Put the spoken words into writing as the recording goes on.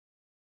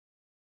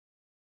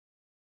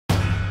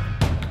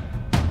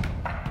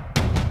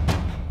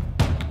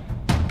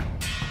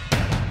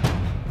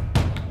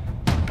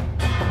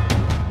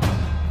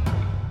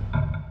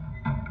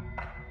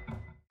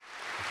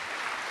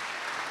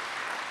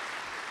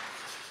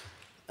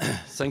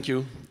thank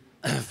you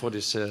for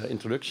this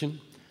introduction.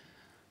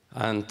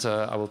 And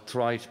I will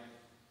try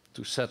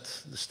to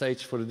set the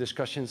stage for the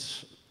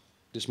discussions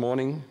this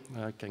morning.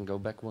 I can go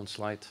back one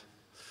slide.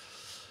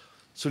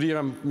 Sudhir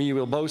and me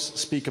will both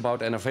speak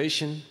about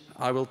innovation.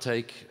 I will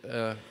take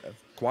a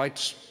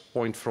quite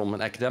point from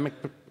an academic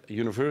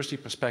university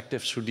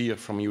perspective, Sudhir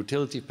from a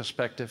utility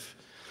perspective.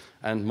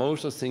 And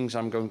most of the things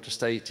I'm going to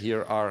state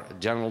here are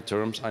general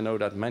terms. I know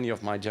that many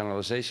of my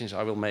generalizations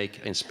I will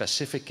make in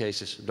specific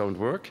cases don't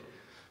work.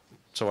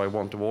 So I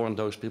want to warn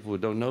those people who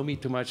don't know me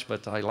too much,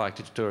 but I like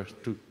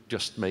to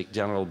just make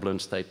general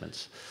blunt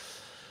statements.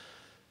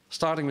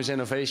 Starting with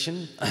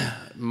innovation,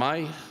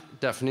 my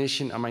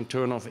definition and my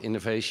term of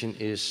innovation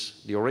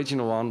is the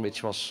original one,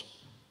 which was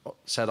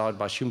set out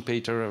by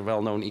Schumpeter, a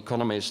well-known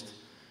economist,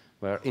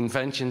 where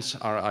inventions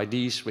are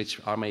ideas which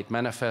are made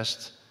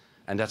manifest,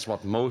 and that's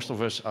what most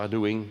of us are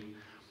doing.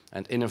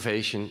 And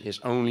innovation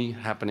is only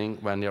happening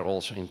when they're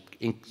also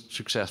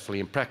successfully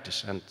in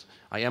practice. And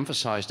I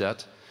emphasize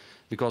that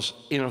because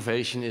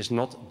innovation is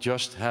not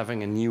just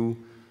having a new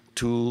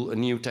tool, a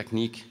new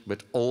technique,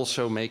 but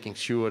also making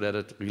sure that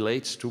it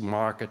relates to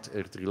market,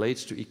 it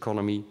relates to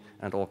economy,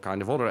 and all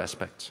kinds of other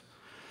aspects.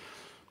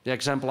 The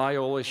example I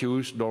always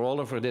use, Dor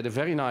Oliver did a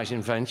very nice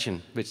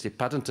invention, which they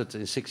patented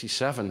in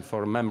 '67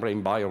 for a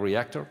membrane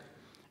bioreactor.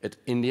 It,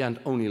 in the end,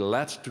 only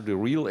led to the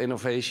real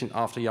innovation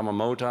after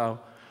Yamamoto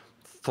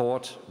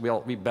thought,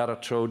 well, we better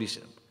throw these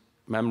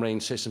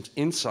membrane systems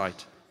inside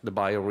the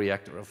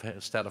bioreactor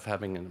instead of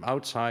having them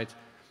outside,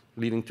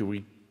 leading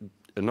to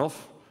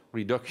enough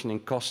reduction in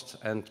cost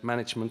and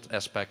management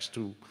aspects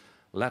to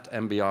let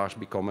MBRs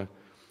become a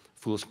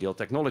full-scale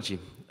technology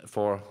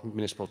for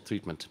municipal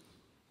treatment.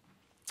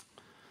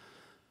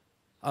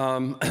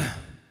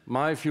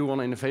 My view on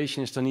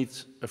innovation is to need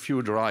a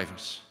few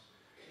drivers.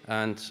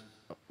 And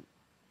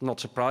not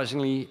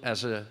surprisingly,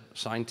 as a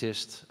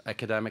scientist,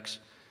 academics,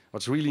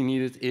 what's really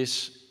needed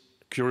is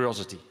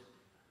curiosity.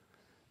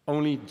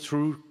 Only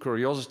through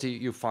curiosity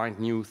you find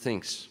new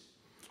things,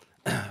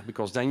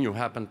 because then you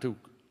happen to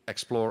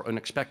explore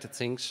unexpected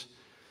things.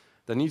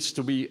 There needs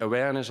to be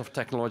awareness of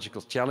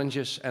technological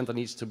challenges, and there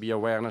needs to be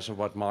awareness of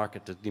what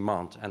market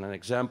demand. And an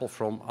example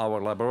from our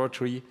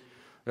laboratory,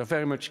 we're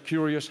very much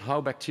curious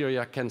how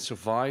bacteria can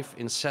survive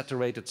in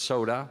saturated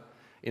soda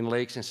in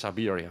lakes in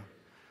Siberia.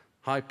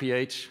 High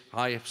pH,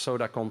 high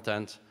soda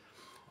content,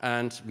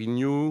 and we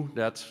knew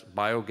that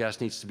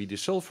biogas needs to be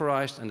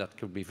desulfurized, and that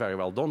could be very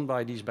well done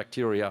by these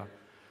bacteria.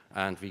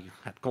 And we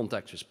had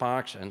contact with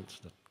parks, and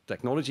the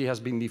technology has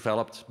been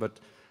developed, but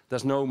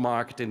there's no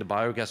market in the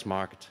biogas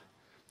market.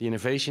 The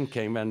innovation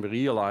came when we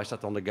realized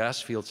that on the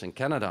gas fields in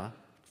Canada,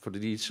 for the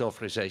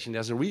desulfurization,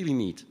 there's a really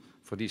need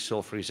for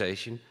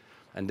desulfurization,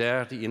 and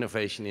there the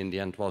innovation in the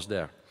end was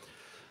there.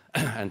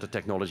 And the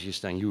technology is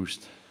then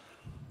used.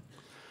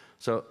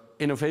 So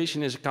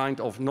innovation is a kind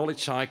of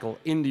knowledge cycle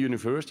in the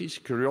universities,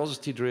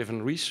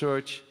 curiosity-driven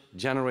research,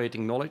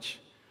 generating knowledge.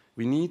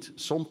 We need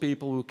some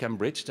people who can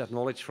bridge that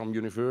knowledge from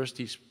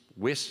universities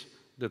with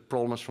the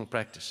problems from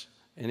practice.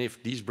 And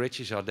if these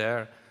bridges are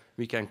there,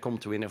 we can come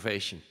to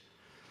innovation.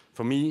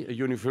 For me, a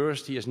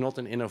university is not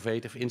an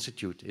innovative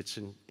institute. It's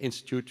an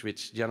institute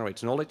which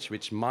generates knowledge,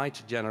 which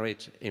might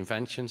generate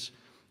inventions.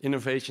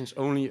 Innovations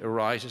only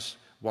arises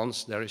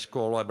once there is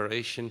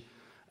collaboration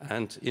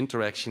and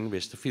interaction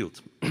with the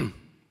field.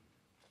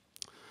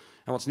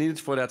 And what's needed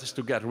for that is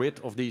to get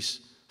rid of these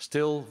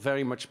still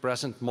very much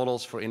present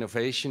models for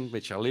innovation,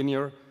 which are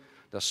linear.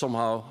 They're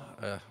somehow,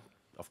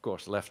 of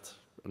course, left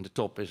on the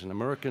top is an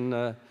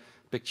American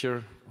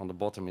picture. On the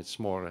bottom, it's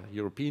more a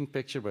European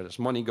picture, where there's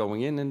money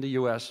going in the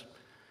US,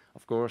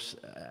 of course,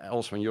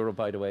 also in Europe,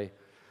 by the way.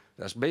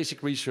 There's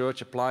basic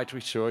research, applied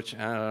research,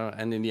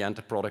 and in the end,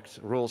 the product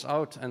rolls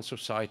out and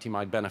society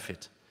might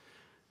benefit.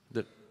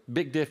 The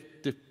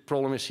the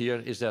problem is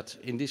here is that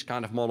in these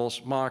kind of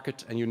models,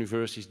 market and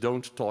universities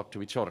don't talk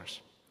to each other.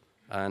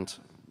 And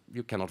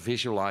you cannot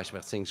visualize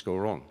where things go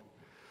wrong.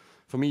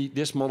 For me,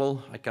 this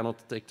model, I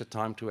cannot take the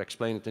time to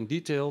explain it in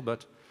detail,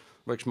 but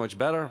works much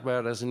better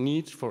where there's a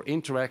need for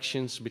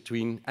interactions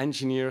between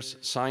engineers,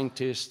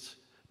 scientists,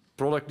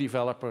 product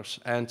developers,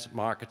 and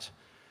market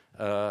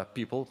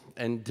people,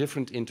 and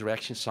different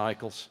interaction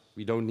cycles.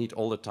 We don't need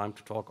all the time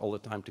to talk all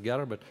the time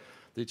together, but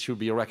it should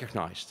be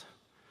recognized.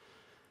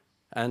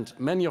 And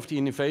many of the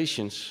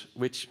innovations,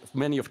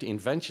 many of the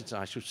inventions,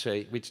 I should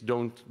say,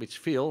 which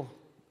fail,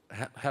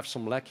 have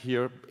some lack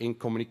here in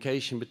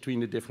communication between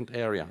the different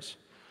areas.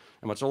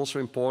 And what's also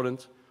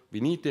important, we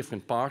need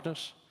different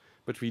partners,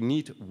 but we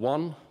need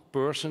one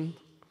person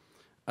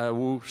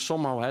who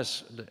somehow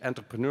has the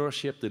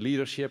entrepreneurship, the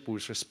leadership, who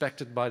is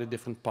respected by the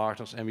different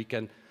partners, and we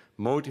can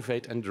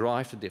motivate and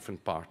drive the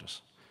different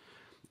partners.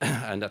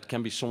 And that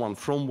can be someone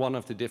from one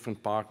of the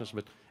different partners,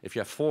 but if you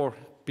have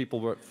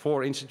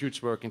four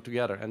institutes working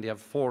together and they have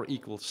 4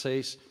 equal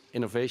says,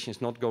 innovation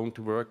is not going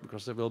to work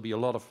because there will be a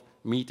lot of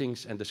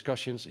meetings and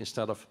discussions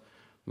instead of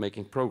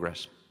making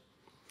progress.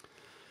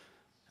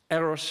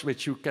 Errors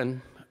which you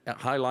can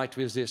highlight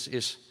with this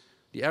is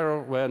the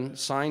error when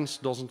science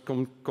doesn't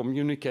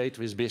communicate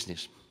with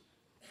business.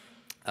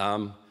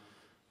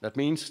 That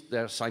means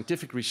there's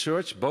scientific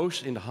research,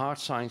 both in the hard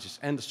sciences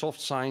and the soft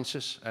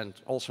sciences, and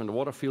also in the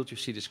water field, you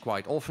see this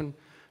quite often.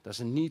 There's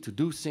a need to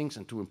do things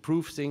and to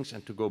improve things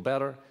and to go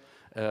better.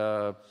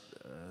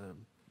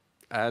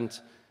 And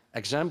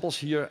examples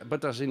here,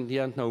 but there's in the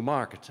end no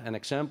market. And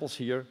examples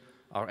here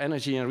are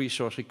energy and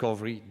resource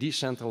recovery,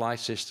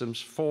 decentralized systems,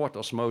 forward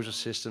osmosis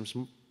systems,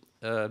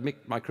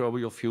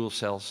 microbial fuel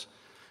cells,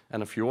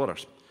 and a few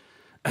others.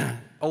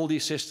 All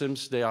these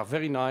systems, they are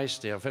very nice,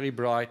 they are very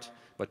bright,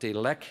 but they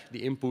lack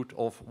the input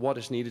of what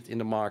is needed in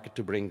the market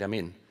to bring them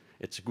in.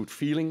 It's a good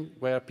feeling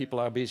where people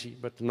are busy,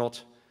 but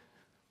not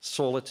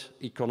solid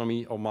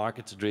economy or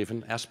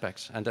market-driven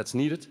aspects. And that's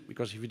needed,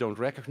 because if you don't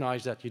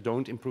recognize that, you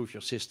don't improve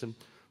your system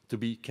to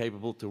be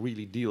capable to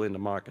really deal in the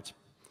market.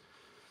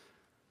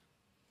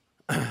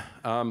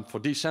 For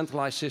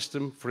decentralized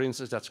system, for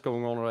instance, that's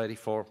going on already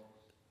for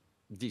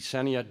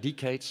decennia,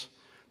 decades,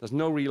 there's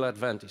no real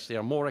advantage. They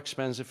are more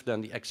expensive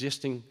than the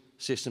existing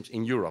systems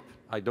in Europe.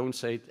 I don't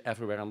say it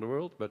everywhere in the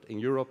world, but in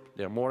Europe,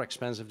 they're more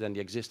expensive than the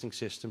existing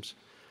systems.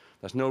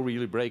 There's no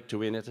really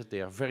breakthrough in it.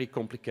 They are very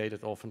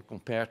complicated often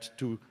compared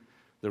to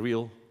the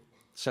real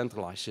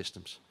centralized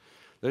systems.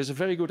 There is a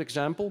very good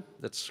example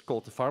that's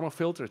called the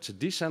PharmaFilter. It's a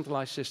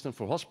decentralized system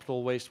for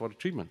hospital wastewater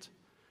treatment.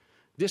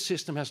 This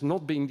system has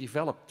not been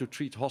developed to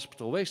treat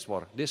hospital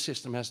wastewater. This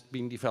system has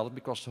been developed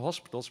because the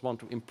hospitals want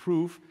to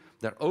improve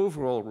their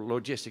overall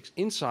logistics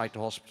inside the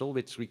hospital,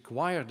 which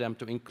require them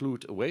to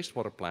include a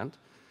wastewater plant.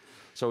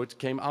 So it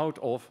came out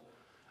of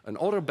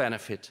another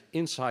benefit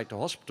inside the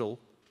hospital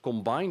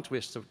combined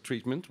with the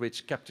treatment,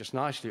 which captures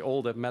nicely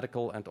all the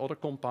medical and other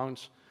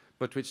compounds,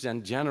 but which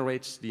then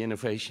generates the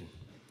innovation.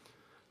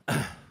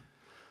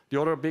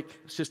 The other big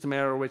system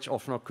error which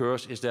often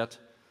occurs is that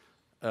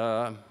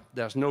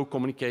there's no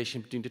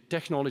communication between the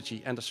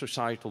technology and the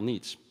societal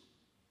needs.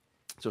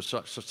 So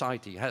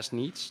society has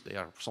needs, they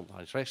are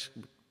sometimes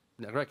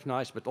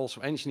recognized, but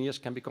also engineers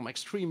can become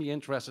extremely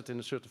interested in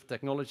a certain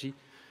technology,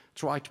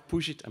 try to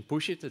push it and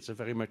push it. It's a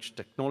very much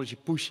technology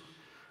push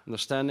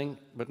understanding,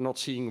 but not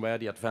seeing where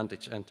the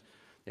advantage. And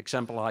the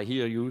example I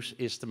here use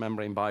is the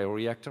membrane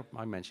bioreactor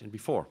I mentioned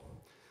before.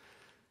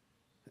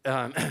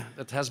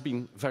 It has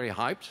been very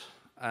hyped,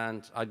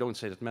 and I don't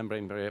say that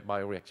membrane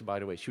bioreactor, by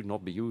the way, should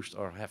not be used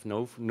or have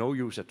no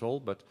use at all,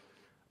 but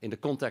in the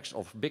context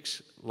of big,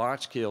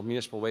 large-scale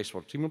municipal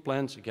wastewater treatment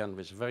plants, again,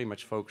 with very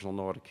much focus on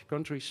Nordic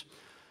countries,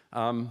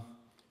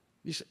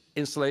 these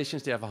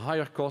installations, they have a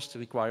higher cost,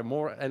 require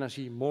more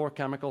energy, more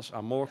chemicals,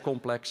 are more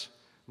complex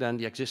than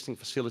the existing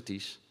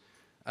facilities.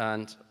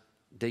 And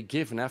they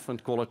give an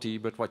effluent quality,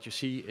 but what you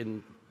see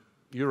in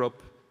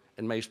Europe,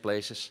 in most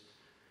places,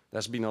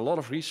 there's been a lot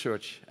of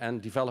research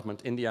and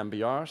development in the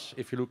MBRs.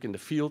 If you look in the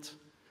field,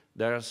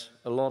 there's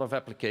a lot of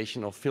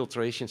application of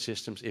filtration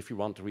systems if you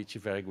want to reach a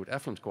very good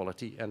effluent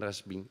quality, and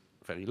there's been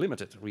very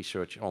limited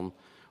research on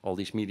all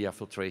these media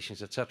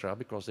filtrations, etc.,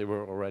 because they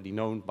were already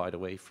known, by the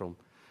way, from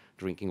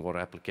drinking water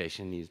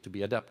application needed to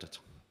be adapted.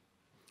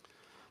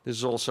 This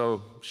is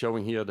also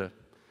showing here the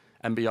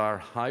MBR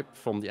hype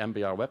from the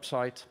MBR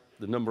website,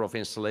 the number of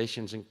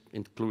installations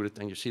included,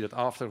 and you see that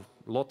after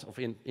a lot of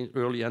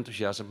early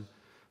enthusiasm,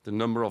 the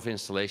number of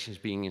installations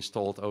being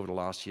installed over the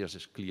last years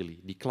is clearly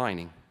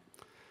declining.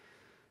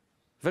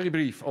 Very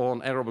brief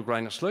on aerobic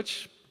grinder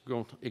sludge.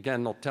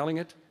 Again, not telling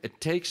it. It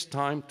takes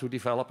time to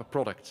develop a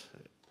product.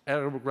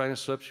 Aerobic grinder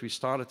sludge, we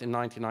started in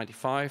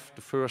 1995.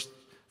 The first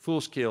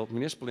full-scale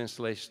municipal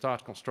installation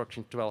started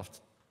construction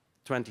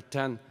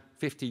 2010,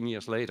 15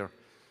 years later.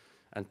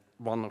 And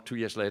 1 or 2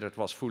 years later, it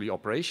was fully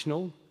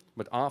operational.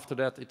 But after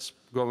that, it's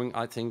going,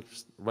 I think,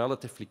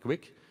 relatively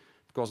quick.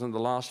 Because in the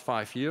last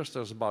 5 years,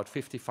 there's about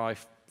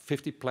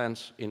 50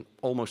 plants in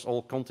almost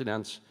all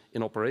continents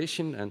in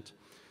operation, and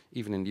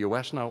even in the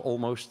US now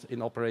almost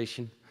in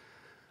operation.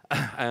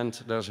 And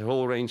there's a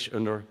whole range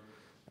under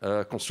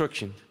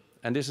construction.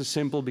 And this is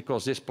simple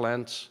because these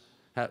plants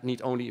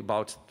need only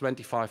about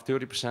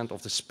 25–30%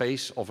 of the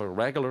space of a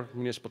regular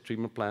municipal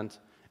treatment plant,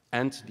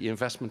 and the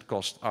investment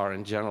costs are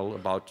in general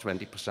about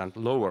 20%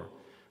 lower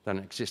than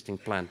an existing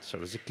plant. So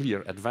there's a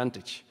clear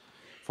advantage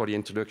for the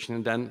introduction,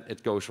 and then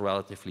it goes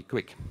relatively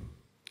quick.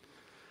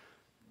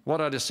 What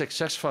are the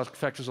success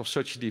factors of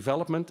such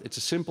development? It's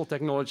a simple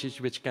technology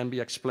which can be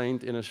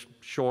explained in a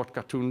short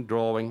cartoon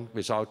drawing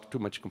without too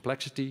much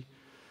complexity.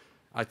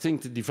 I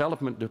think the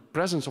development, the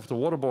presence of the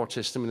waterboard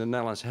system in the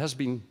Netherlands has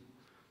been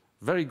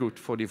very good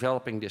for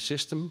developing this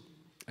system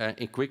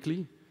and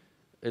quickly.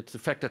 The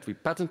fact that we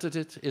patented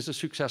it is a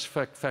success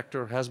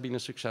factor, has been a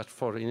success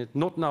for it,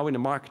 not now in the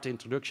market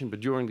introduction,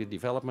 but during the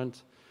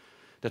development.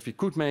 That we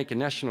could make a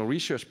national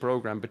research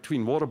program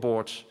between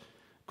waterboards,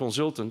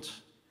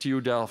 consultants,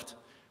 TU Delft,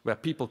 where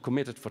people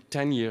committed for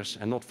 10 years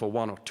and not for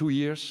 1 or 2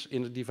 years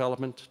in the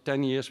development,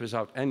 10 years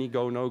without any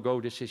go, no-go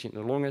decision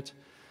along it.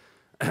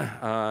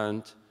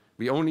 And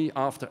we only,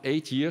 after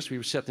 8 years,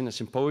 we sat in a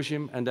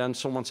symposium, and then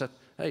someone said,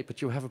 hey,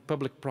 but you have a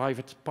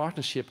public-private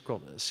partnership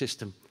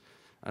system.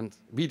 And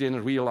we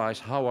didn't realize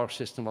how our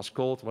system was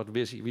called, what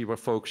we were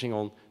focusing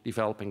on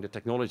developing the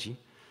technology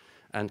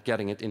and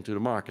getting it into the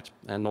market,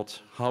 and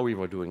not how we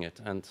were doing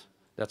it. And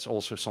That's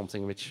also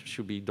something which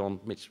should be done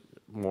much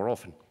more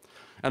often.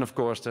 And of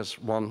course, there's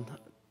one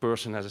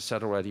person, as I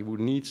said already, who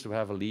needs to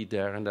have a lead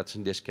there, and that's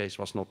in this case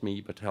was not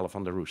me, but Helle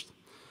van der Roest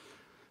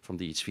from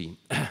the HV.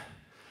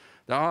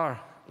 There are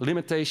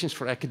limitations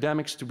for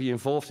academics to be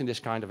involved in this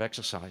kind of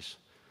exercise.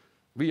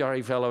 We are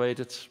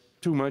evaluated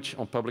too much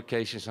on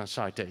publications and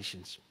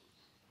citations.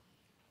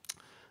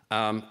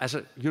 As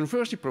a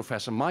university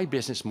professor, my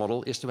business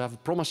model is to have a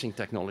promising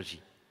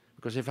technology.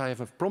 Because if I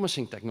have a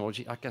promising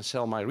technology, I can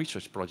sell my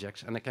research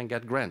projects and I can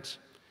get grants.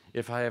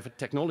 If I have a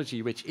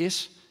technology which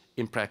is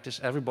in practice,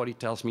 everybody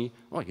tells me,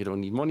 oh, you don't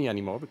need money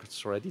anymore because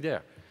it's already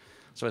there.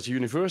 So as a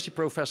university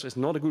professor, it's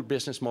not a good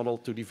business model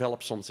to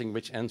develop something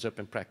which ends up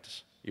in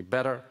practice. You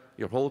better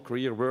your whole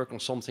career work on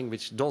something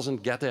which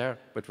doesn't get there,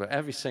 but where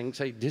everything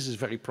say, this is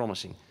very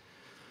promising.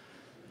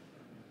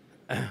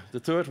 The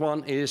third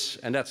one is,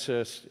 and that's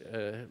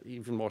an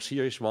even more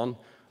serious one,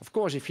 of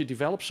course, if you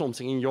develop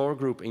something in your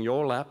group, in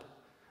your lab,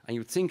 and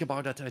you think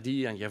about that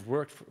idea and you have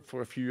worked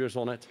for a few years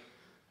on it,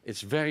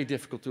 it's very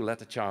difficult to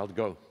let a child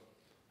go.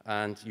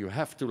 And you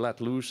have to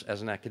let loose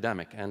as an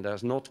academic, and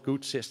there's not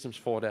good systems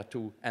for that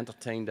to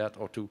entertain that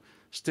or to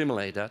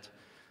stimulate that,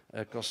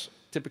 because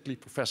typically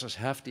professors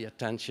have the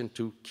attention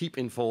to keep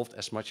involved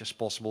as much as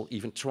possible,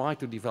 even try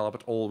to develop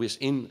it always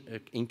in an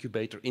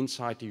incubator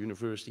inside the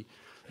university.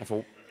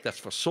 And that's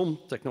for some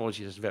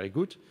technologies is very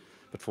good,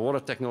 but for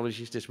other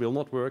technologies this will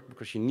not work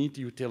because you need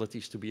the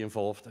utilities to be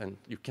involved, and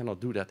you cannot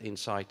do that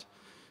inside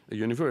a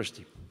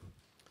university.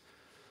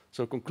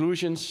 So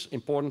conclusions,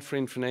 important for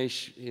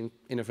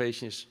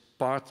innovation is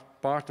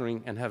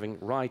partnering and having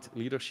right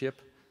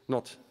leadership,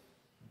 not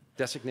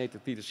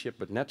designated leadership,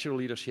 but natural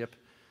leadership.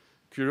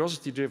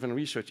 Curiosity-driven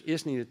research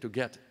is needed to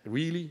get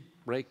really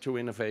breakthrough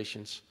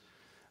innovations,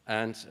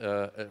 and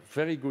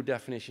very good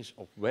definitions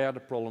of where the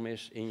problem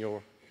is in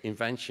your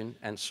invention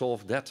and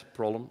solve that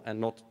problem and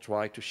not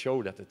try to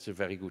show that it's a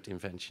very good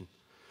invention.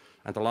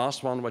 And the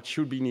last one, what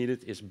should be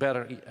needed is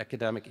better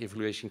academic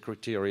evaluation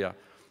criteria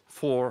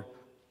for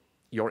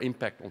your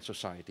impact on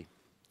society.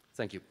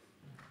 Thank you.